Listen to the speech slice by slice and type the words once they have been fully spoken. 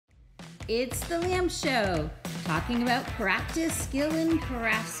It's the Lamp Show, talking about practice, skill, and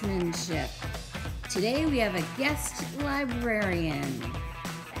craftsmanship. Today we have a guest librarian.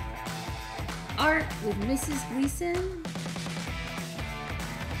 Art with Mrs. Gleason.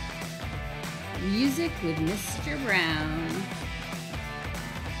 Music with Mr. Brown.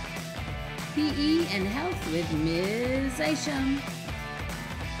 PE and Health with Ms. Isham.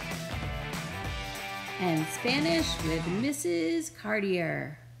 And Spanish with Mrs.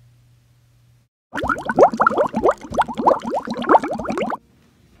 Cartier.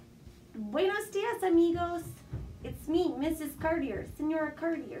 Buenos dias, amigos. It's me, Mrs. Cartier, Senora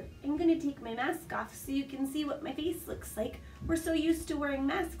Cartier. I'm gonna take my mask off so you can see what my face looks like. We're so used to wearing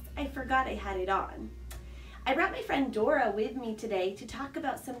masks, I forgot I had it on. I brought my friend Dora with me today to talk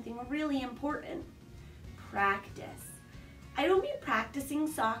about something really important. Practice. I don't mean practicing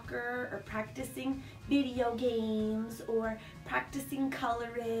soccer or practicing video games or practicing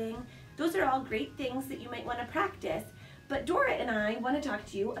coloring. Those are all great things that you might want to practice. But Dora and I want to talk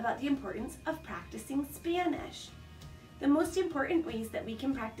to you about the importance of practicing Spanish. The most important ways that we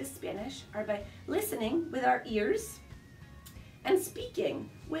can practice Spanish are by listening with our ears and speaking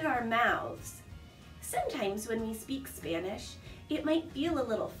with our mouths. Sometimes when we speak Spanish, it might feel a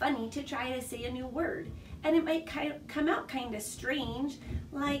little funny to try to say a new word, and it might come out kind of strange,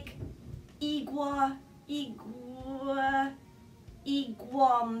 like igualmente.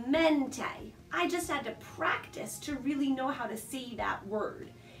 I just had to practice to really know how to say that word.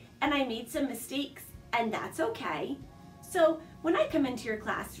 And I made some mistakes, and that's okay. So when I come into your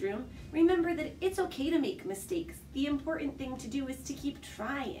classroom, remember that it's okay to make mistakes. The important thing to do is to keep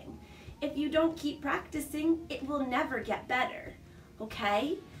trying. If you don't keep practicing, it will never get better,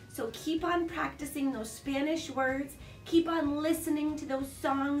 okay? So keep on practicing those Spanish words, keep on listening to those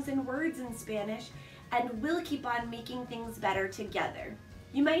songs and words in Spanish, and we'll keep on making things better together.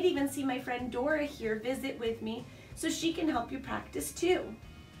 You might even see my friend Dora here visit with me so she can help you practice too.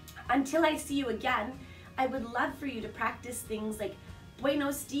 Until I see you again, I would love for you to practice things like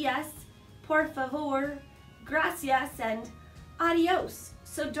buenos dias, por favor, gracias, and adios.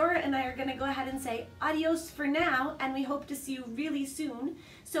 So Dora and I are going to go ahead and say adios for now, and we hope to see you really soon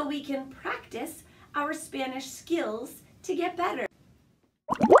so we can practice our Spanish skills to get better.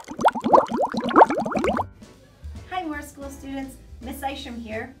 Hi Moore School students, Miss Isham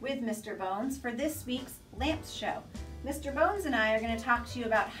here with Mr. Bones for this week's Lamps Show. Mr. Bones and I are going to talk to you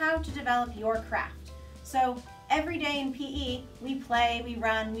about how to develop your craft. So every day in PE, we play, we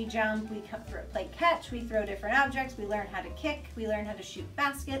run, we jump, we play catch, we throw different objects, we learn how to kick, we learn how to shoot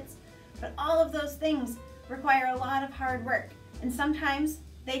baskets. But all of those things require a lot of hard work, and sometimes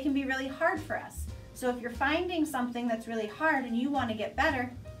they can be really hard for us. So if you're finding something that's really hard and you want to get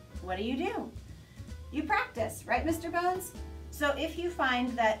better, what do? You practice, right, Mr. Bones? So if you find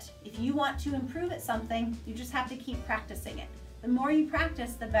that if you want to improve at something, you just have to keep practicing it. The more you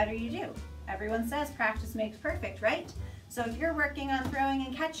practice, the better you do. Everyone says practice makes perfect, right? So if you're working on throwing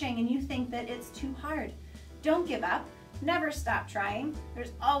and catching and you think that it's too hard, don't give up. Never stop trying.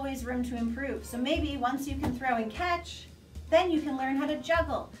 There's always room to improve. So maybe once you can throw and catch, then you can learn how to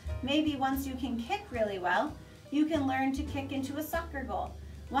juggle. Maybe once you can kick really well, you can learn to kick into a soccer goal.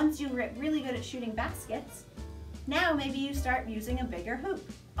 Once you're really good at shooting baskets, now maybe you start using a bigger hoop.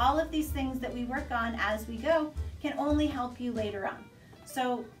 All of these things that we work on as we go can only help you later on.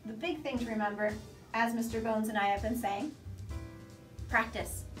 So the big thing to remember, as Mr. Bones and I have been saying,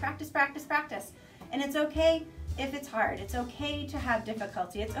 practice, practice, practice, practice. And it's okay if it's hard. It's okay to have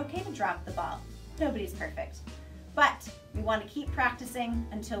difficulty. It's okay to drop the ball. Nobody's perfect. But we want to keep practicing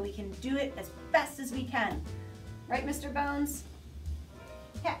until we can do it as best as we can. Right, Mr. Bones?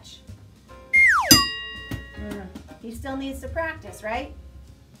 Catch. He still needs to practice, right?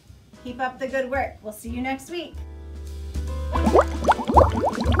 Keep up the good work. We'll see you next week.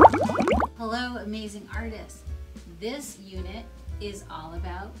 Hello, amazing artists. This unit is all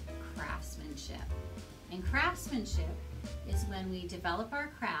about craftsmanship. And craftsmanship is when we develop our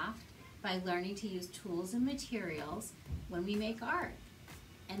craft by learning to use tools and materials when we make art.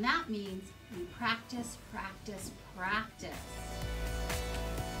 And that means we practice, practice, practice.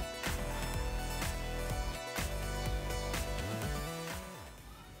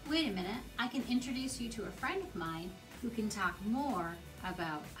 Wait a minute, I can introduce you to a friend of mine who can talk more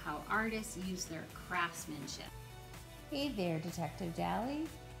about how artists use their craftsmanship. Hey there, Detective Dally.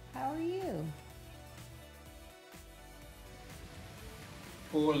 How are you?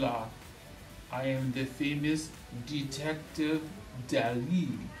 Hola, I am the famous Detective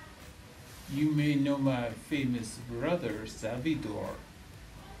Dali. You may know my famous brother, Salvador.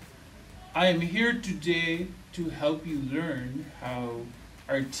 I am here today to help you learn how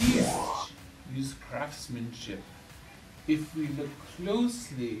Artists use craftsmanship. If we look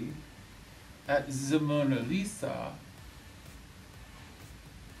closely at the Mona Lisa,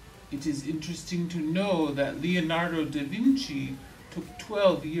 it is interesting to know that Leonardo da Vinci took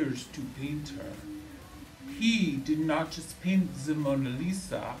 12 years to paint her. He did not just paint the Mona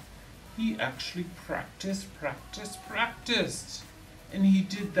Lisa, he actually practiced. And he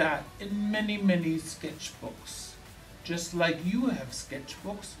did that in many sketchbooks. Just like you have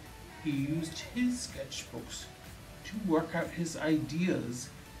sketchbooks, he used his sketchbooks to work out his ideas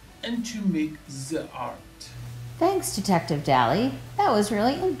and to make the art. Thanks, Detective Dally. That was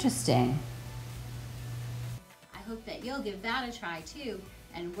really interesting. I hope that you'll give that a try too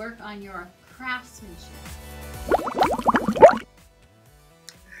and work on your craftsmanship.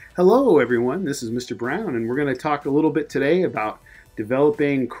 Hello everyone, this is Mr. Brown, and we're going to talk a little bit today about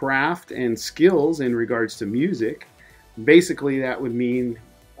developing craft and skills in regards to music. Basically that would mean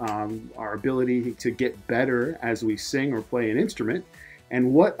our ability to get better as we sing or play an instrument,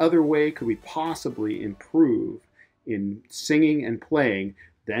 and what other way could we possibly improve in singing and playing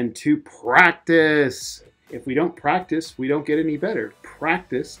than to practice. If we don't practice, we don't get any better.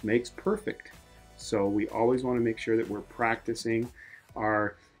 Practice makes perfect. So we always want to make sure that we're practicing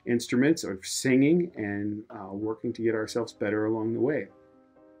our instruments or singing and working to get ourselves better along the way.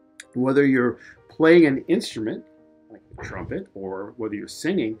 Whether you're playing an instrument like the trumpet or whether you're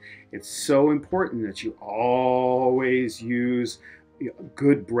singing, it's so important that you always use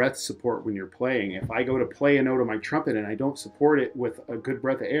good breath support when you're playing. If I go to play a note on my trumpet and I don't support it with a good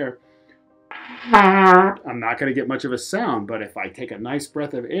breath of air, I'm not going to get much of a sound. But if I take a nice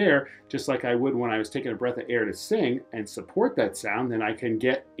breath of air, just like I would when I was taking a breath of air to sing, and support that sound, then I can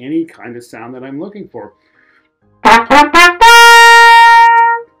get any kind of sound that I'm looking for.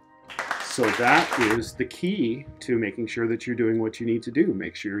 So that is the key to making sure that you're doing what you need to do.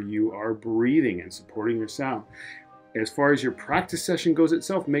 Make sure you are breathing and supporting your sound. As far as your practice session goes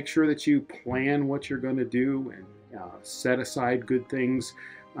itself, make sure that you plan what you're going to do and set aside good things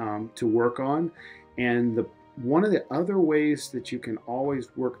to work on. And one of the other ways that you can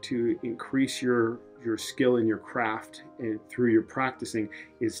always work to increase your skill in your craft and through your practicing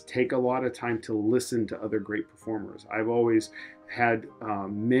is take a lot of time to listen to other great performers. I've always had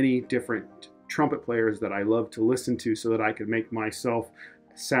many different trumpet players that I love to listen to so that I could make myself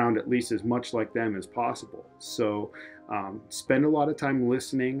sound at least as much like them as possible. So spend a lot of time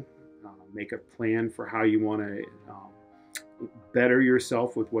listening, make a plan for how you want to better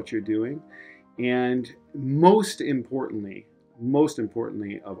yourself with what you're doing, and most importantly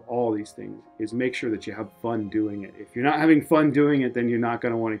of all these things is make sure that you have fun doing it. If you're not having fun doing it, then you're not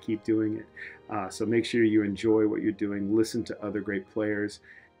going to want to keep doing it. So make sure you enjoy what you're doing, listen to other great players,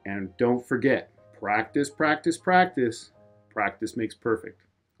 and don't forget, practice. Practice makes perfect.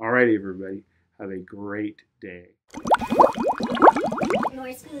 All right, everybody, have a great day.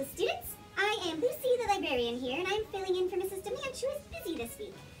 More school students, I am Lucy the librarian here, and I'm filling in for Mrs. Demand, who is busy this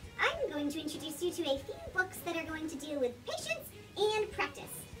week. I'm going to introduce you to a few books that are going to deal with patience and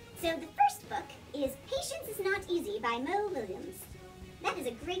practice. So the first book is Patience is Not Easy by Mo Williams. That is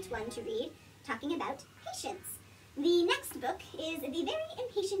a great one to read, talking about patience. The next book is The Very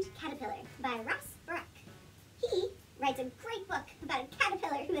Impatient Caterpillar by Ross Brack. He writes a great book about a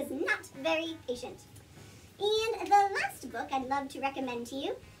caterpillar who is not very patient. And the last book I'd love to recommend to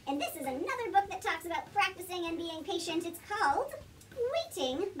you, and this is another book that talks about practicing and being patient. It's called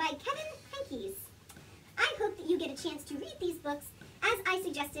Waiting by Kevin Henkes. I hope that you get a chance to read these books as I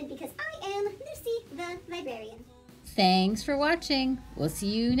suggested, because I am Lucy the librarian. Thanks for watching. We'll see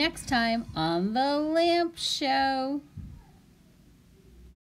you next time on The Lamp Show.